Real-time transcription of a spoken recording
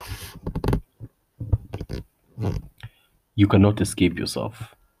You cannot escape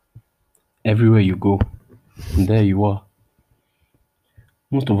yourself. Everywhere you go, there you are.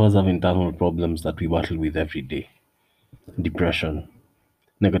 Most of us have internal problems that we battle with every day: depression,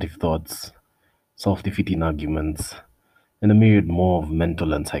 negative thoughts, self defeating arguments, and a myriad more of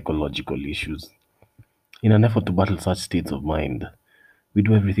mental and psychological issues. In an effort to battle such states of mind, we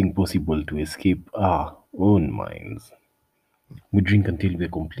do everything possible to escape our own minds. We drink until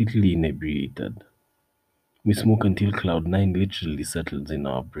we're completely inebriated. We smoke until cloud nine literally settles in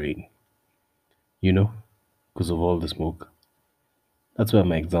our brain. You know, because of all the smoke. That's where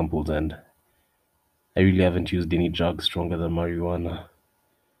my examples end. I really haven't used any drugs stronger than marijuana.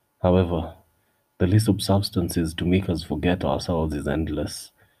 However, the list of substances to make us forget ourselves is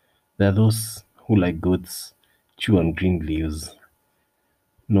endless. There are those who, like goats, chew on green leaves.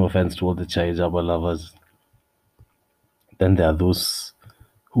 No offense to all the chai jabba lovers. Then there are those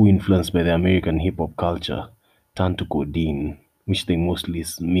who, influenced by the American hip hop culture, turn to codeine, which they mostly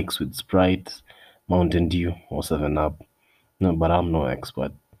mix with Sprite, Mountain Dew, or 7 Up. No, but I'm no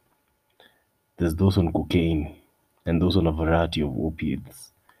expert. There's those on cocaine, and those on a variety of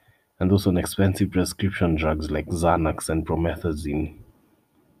opiates, and those on expensive prescription drugs like Xanax and promethazine.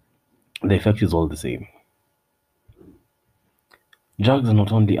 The effect is all the same. Drugs are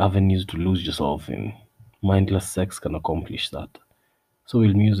not only avenues to lose yourself in, mindless sex can accomplish that. So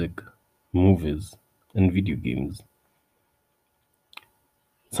will music, movies, and video games.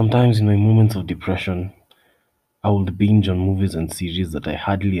 Sometimes in my moments of depression, I would binge on movies and series that I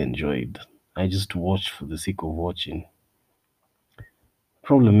hardly enjoyed. I just watched for the sake of watching.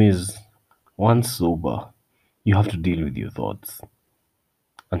 Problem is, once sober, you have to deal with your thoughts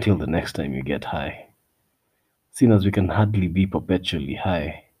until the next time you get high. Seeing as we can hardly be perpetually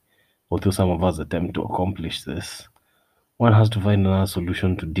high, although some of us attempt to accomplish this, one has to find another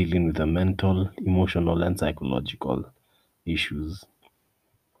solution to dealing with the mental, emotional, and psychological issues.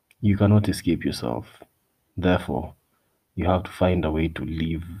 You cannot escape yourself. Therefore, you have to find a way to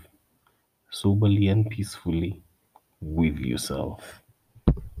live soberly and peacefully with yourself.